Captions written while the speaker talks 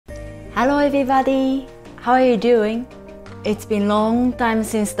Hello everybody! How are you doing? It's been a long time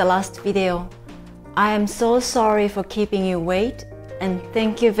since the last video. I am so sorry for keeping you wait and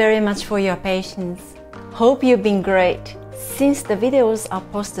thank you very much for your patience. Hope you've been great. Since the videos are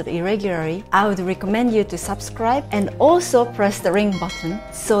posted irregularly, I would recommend you to subscribe and also press the ring button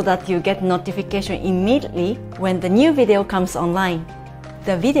so that you get notification immediately when the new video comes online.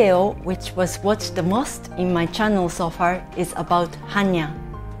 The video which was watched the most in my channel so far is about Hanya.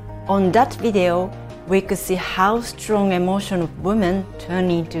 On that video, we could see how strong emotion of women turn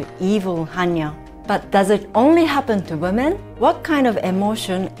into evil Hanya. But does it only happen to women? What kind of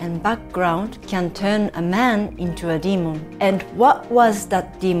emotion and background can turn a man into a demon? And what was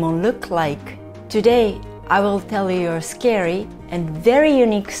that demon look like? Today, I will tell you a scary and very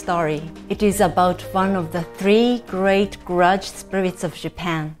unique story. It is about one of the three great grudge spirits of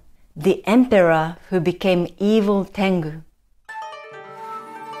Japan, the emperor who became evil Tengu.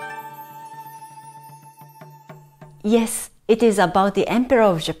 Yes, it is about the Emperor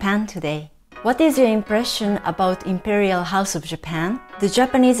of Japan today. What is your impression about Imperial House of Japan? The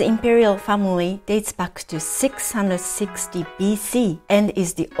Japanese imperial family dates back to 660 BC and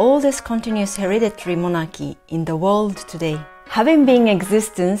is the oldest continuous hereditary monarchy in the world today. Having been in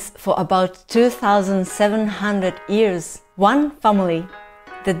existence for about 2,700 years, one family.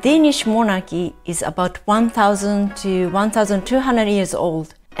 The Danish monarchy is about 1,000 to 1,200 years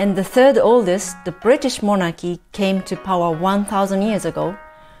old. And the third oldest, the British monarchy, came to power 1,000 years ago.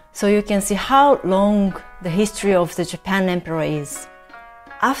 So you can see how long the history of the Japan emperor is.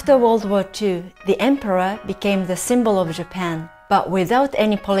 After World War II, the emperor became the symbol of Japan, but without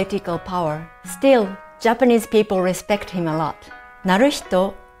any political power. Still, Japanese people respect him a lot.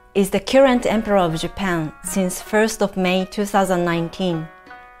 Naruhito is the current emperor of Japan since 1st of May 2019.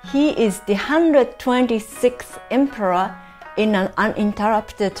 He is the 126th emperor in an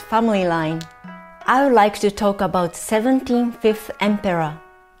uninterrupted family line. I would like to talk about 17th emperor,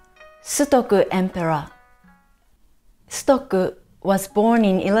 Sutoku Emperor. Sutoku was born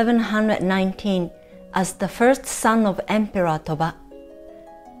in 1119 as the first son of Emperor Toba.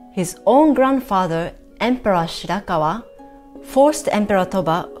 His own grandfather, Emperor Shirakawa, forced Emperor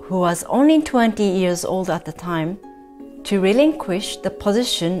Toba, who was only 20 years old at the time, to relinquish the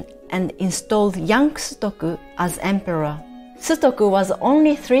position and installed young Sutoku as emperor. Sutoku was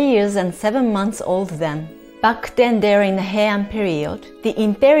only 3 years and 7 months old then. Back then, during the Heian period, the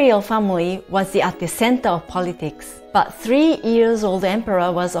imperial family was at the center of politics. But 3 years old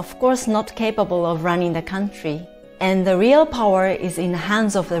emperor was of course not capable of running the country. And the real power is in the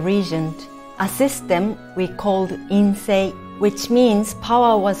hands of the regent, a system we called insei, which means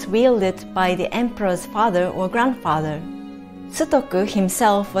power was wielded by the emperor's father or grandfather. Sutoku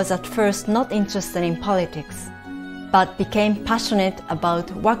himself was at first not interested in politics, but became passionate about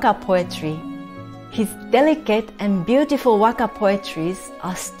waka poetry. His delicate and beautiful waka poetries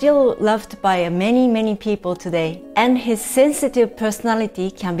are still loved by many people today, and his sensitive personality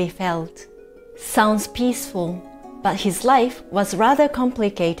can be felt. Sounds peaceful, but his life was rather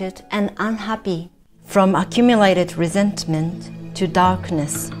complicated and unhappy, from accumulated resentment to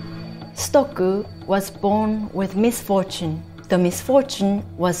darkness. Sutoku was born with misfortune. The misfortune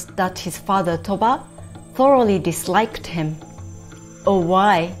was that his father Toba thoroughly disliked him. Oh,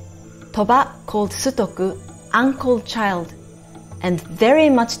 why? Toba called Sutoku uncle child and very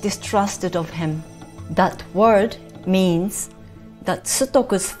much distrusted of him. That word means that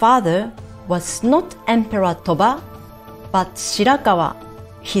Sutoku's father was not Emperor Toba, but Shirakawa,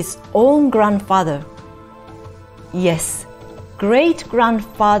 his own grandfather. Yes,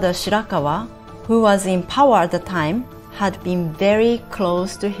 great-grandfather Shirakawa, who was in power at the time, had been very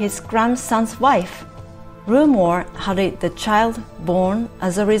close to his grandson's wife. Rumor had it the child born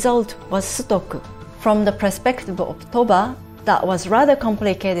as a result was Sutoku. From the perspective of Toba, that was rather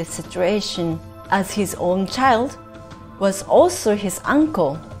complicated situation, as his own child was also his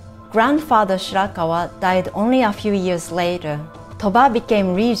uncle. Grandfather Shirakawa died only a few years later. Toba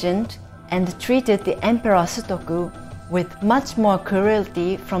became regent and treated the Emperor Sutoku with much more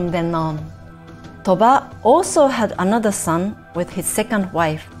cruelty from then on. Toba also had another son with his second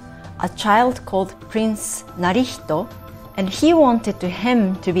wife, a child called Prince Narihito, and he wanted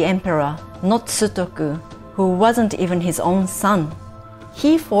him to be emperor, not Sutoku, who wasn't even his own son.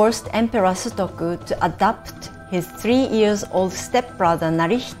 He forced Emperor Sutoku to adopt his 3-year-old stepbrother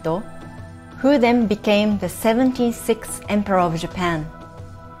Narihito, who then became the 76th emperor of Japan.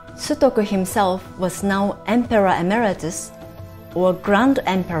 Sutoku himself was now Emperor Emeritus, or Grand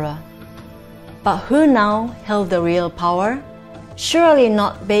Emperor. But who now held the real power? Surely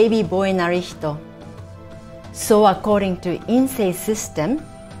not baby boy Narihito. So according to Insei system,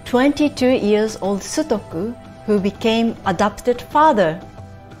 22 years old Sutoku, who became adopted father.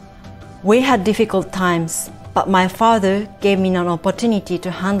 We had difficult times, but my father gave me an opportunity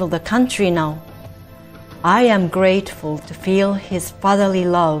to handle the country now. I am grateful to feel his fatherly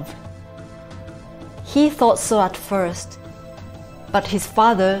love. He thought so at first, but his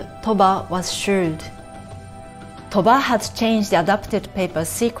father, Toba, was shrewd. Toba had changed the adopted papers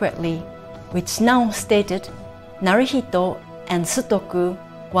secretly, which now stated Naruhito and Sutoku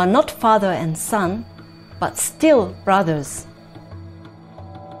were not father and son, but still brothers.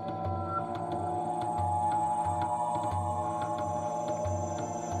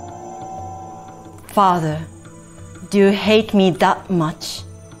 "Father, do you hate me that much?"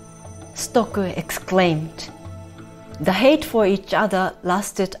 Sutoku exclaimed. The hate for each other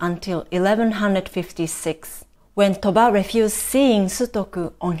lasted until 1156, when Toba refused seeing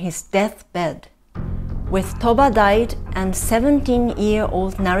Sutoku on his deathbed. With Toba died and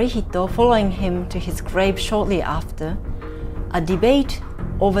 17-year-old Naruhito following him to his grave shortly after, a debate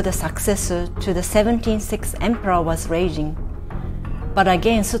over the successor to the 176th emperor was raging. But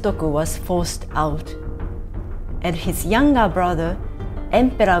again Sutoku was forced out, and his younger brother,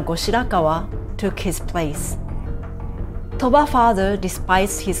 Emperor Goshirakawa, took his place. Toba's father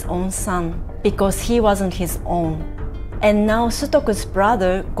despised his own son because he wasn't his own. And now Sutoku's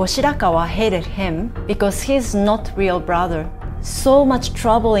brother Goshirakawa hated him because he's not real brother. So much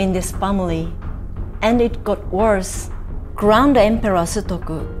trouble in this family. And it got worse. Grand Emperor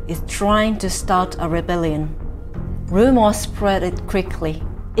Sutoku is trying to start a rebellion. Rumors spread it quickly.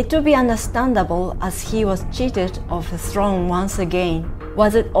 It would be understandable as he was cheated of the throne once again.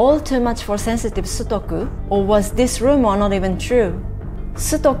 Was it all too much for sensitive Sutoku, or was this rumor not even true?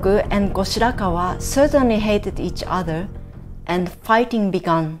 Sutoku and Goshirakawa certainly hated each other, and fighting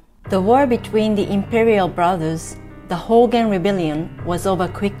began. The war between the imperial brothers, the Hogen Rebellion, was over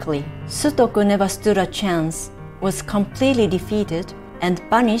quickly. Sutoku never stood a chance, was completely defeated, and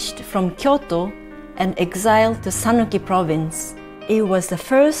banished from Kyoto and exiled to Sanuki province. It was the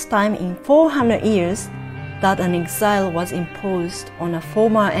first time in 400 years that an exile was imposed on a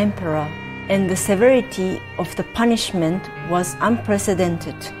former emperor, and the severity of the punishment was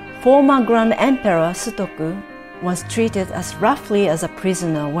unprecedented. Former Grand Emperor Sutoku was treated as roughly as a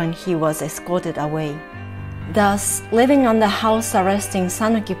prisoner when he was escorted away. Thus, living under house arrest in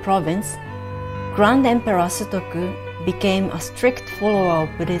Sanuki province, Grand Emperor Sutoku became a strict follower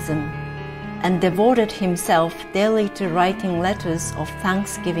of Buddhism and devoted himself daily to writing letters of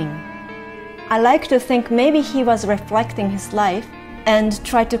thanksgiving. I like to think maybe he was reflecting his life and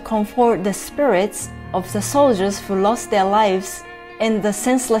tried to comfort the spirits of the soldiers who lost their lives in the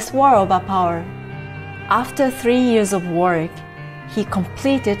senseless war over power. After 3 years of work, he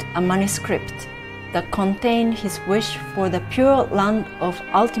completed a manuscript that contained his wish for the pure land of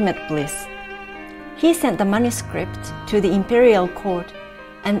ultimate bliss. He sent the manuscript to the imperial court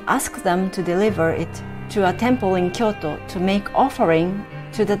and asked them to deliver it to a temple in Kyoto to make offering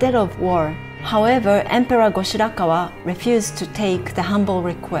to the dead of war. However, Emperor Goshirakawa refused to take the humble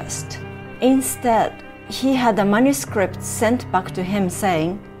request. Instead, he had the manuscript sent back to him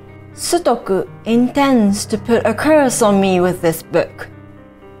saying, "Sutoku intends to put a curse on me with this book."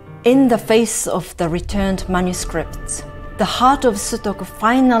 In the face of the returned manuscripts, the heart of Sutoku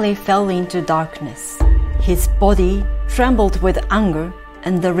finally fell into darkness. His body trembled with anger,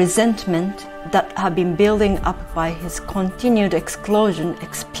 and the resentment that had been building up by his continued exclusion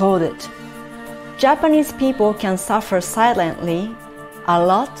exploded. Japanese people can suffer silently, a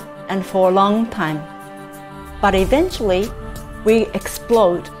lot, and for a long time. But eventually, we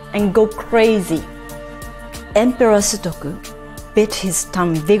explode and go crazy. Emperor Sutoku bit his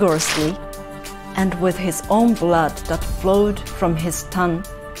tongue vigorously, and with his own blood that flowed from his tongue,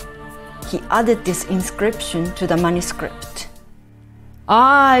 he added this inscription to the manuscript.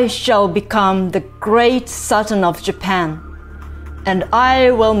 "I shall become the great Sultan of Japan, and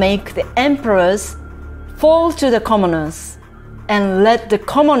I will make the emperors fall to the commoners, and let the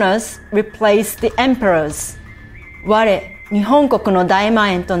commoners replace the emperors. 我、日本国の大魔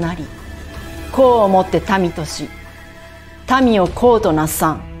縁となり、こう思って民とし、民をこうとな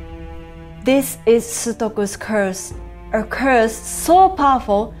さん." This is Sutoku's curse, a curse so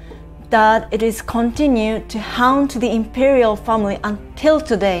powerful that it is continued to haunt the imperial family until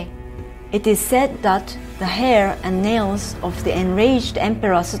today. It is said that the hair and nails of the enraged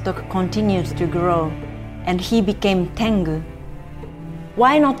Emperor Sutoku continued to grow, and he became Tengu.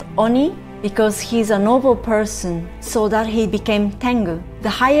 Why not Oni? Because he's a noble person, so that he became Tengu, the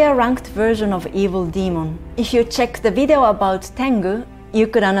higher ranked version of evil demon. If you check the video about Tengu, you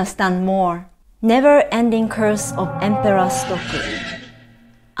could understand more. Never-ending curse of Emperor Sutoku.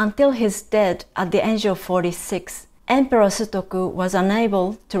 Until his death at the age of 46, Emperor Sutoku was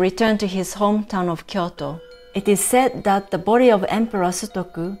unable to return to his hometown of Kyoto. It is said that the body of Emperor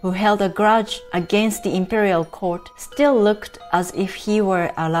Sutoku, who held a grudge against the imperial court, still looked as if he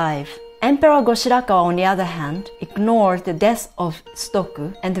were alive. Emperor Goshirakawa, on the other hand, ignored the death of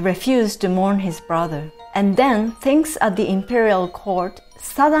Sutoku and refused to mourn his brother. And then things at the imperial court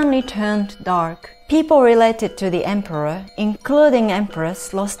suddenly turned dark. People related to the emperor, including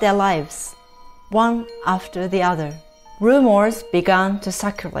empress, lost their lives, one after the other. Rumors began to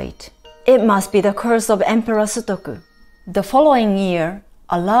circulate. It must be the curse of Emperor Sutoku. The following year,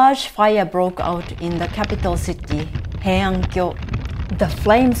 a large fire broke out in the capital city, Heian-kyo. The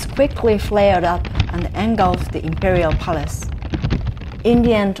flames quickly flared up and engulfed the imperial palace. In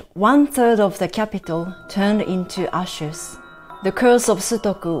the end, 1/3 of the capital turned into ashes. The curse of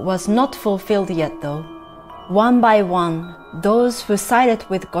Sutoku was not fulfilled yet though. One by one, those who sided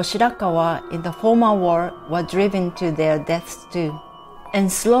with Goshirakawa in the former war were driven to their deaths too.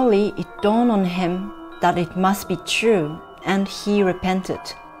 And slowly it dawned on him that it must be true, and he repented.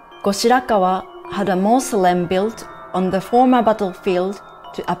 Goshirakawa had a mausoleum built on the former battlefield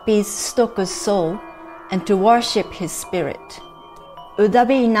to appease Sutoku's soul and to worship his spirit. Would that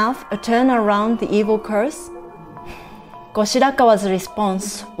be enough to turn around the evil curse? Goshirakawa's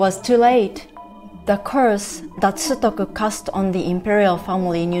response was too late. The curse that Sutoku cast on the imperial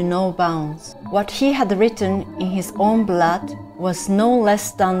family knew no bounds. What he had written in his own blood was no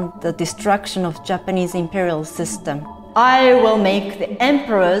less than the destruction of Japanese imperial system. I will make the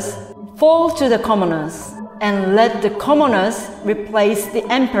emperors fall to the commoners, and let the commoners replace the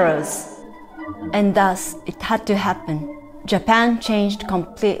emperors. And thus it had to happen. Japan changed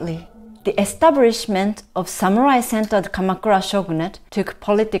completely. The establishment of samurai-centered Kamakura shogunate took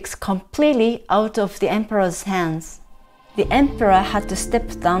politics completely out of the emperor's hands. The emperor had to step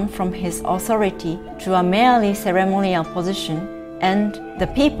down from his authority to a merely ceremonial position, and the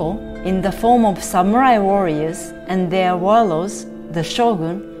people, in the form of samurai warriors and their warlords, the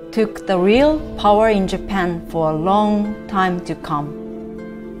shogun, took the real power in Japan for a long time to come.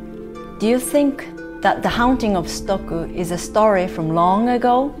 Do you think that the haunting of Sutoku is a story from long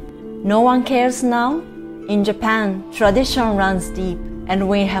ago? No one cares now? In Japan, tradition runs deep, and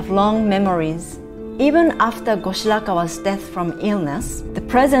we have long memories. Even after Goshirakawa's death from illness, the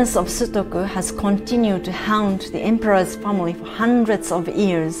presence of Sutoku has continued to haunt the emperor's family for hundreds of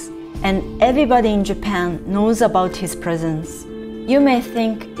years, and everybody in Japan knows about his presence. You may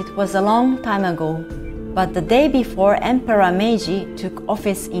think it was a long time ago, but the day before Emperor Meiji took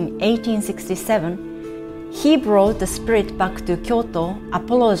office in 1867, he brought the spirit back to Kyoto,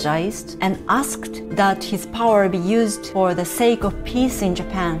 apologized, and asked that his power be used for the sake of peace in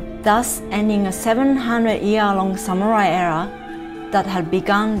Japan, thus ending a 700-year-long samurai era that had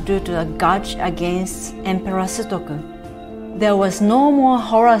begun due to a grudge against Emperor Sutoku. There was no more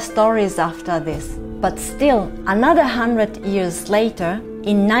horror stories after this, but still, another 100 years later,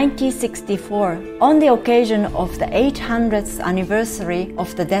 in 1964, on the occasion of the 800th anniversary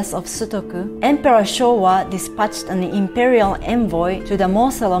of the death of Sutoku, Emperor Showa dispatched an imperial envoy to the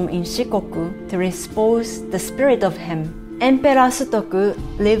mausoleum in Shikoku to espouse the spirit of him. Emperor Sutoku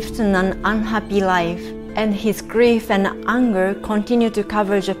lived an unhappy life, and his grief and anger continued to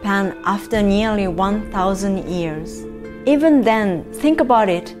cover Japan after nearly 1,000 years. Even then, think about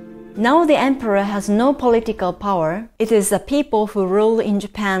it. Now the emperor has no political power. It is the people who rule in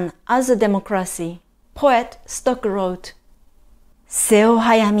Japan as a democracy. Poet Sutoku wrote, 瀬を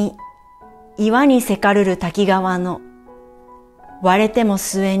早み、岩にせかるる滝川の、割れても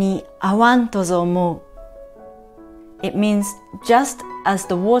末に合わんとぞ思う。It means just as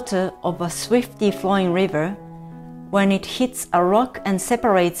the water of a swiftly flowing river, when it hits a rock and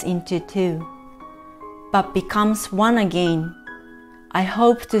separates into two, but becomes one again. I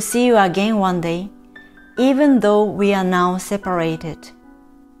hope to see you again one day, even though we are now separated.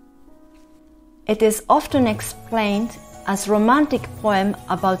 It is often explained as a romantic poem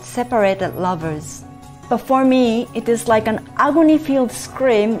about separated lovers. But for me, it is like an agony-filled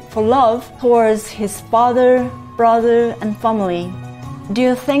scream for love towards his father, brother, and family. Do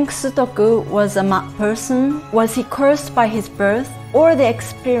you think Sutoku was a mad person? Was he cursed by his birth? Or the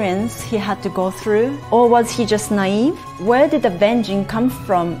experience he had to go through? Or was he just naive? Where did the vengeance come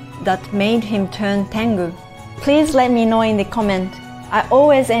from that made him turn Tengu? Please let me know in the comment. I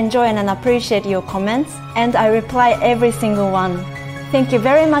always enjoy and appreciate your comments, and I reply every single one. Thank you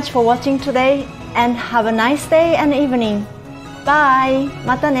very much for watching today, and have a nice day and evening. Bye!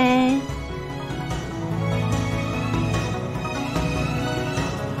 またね!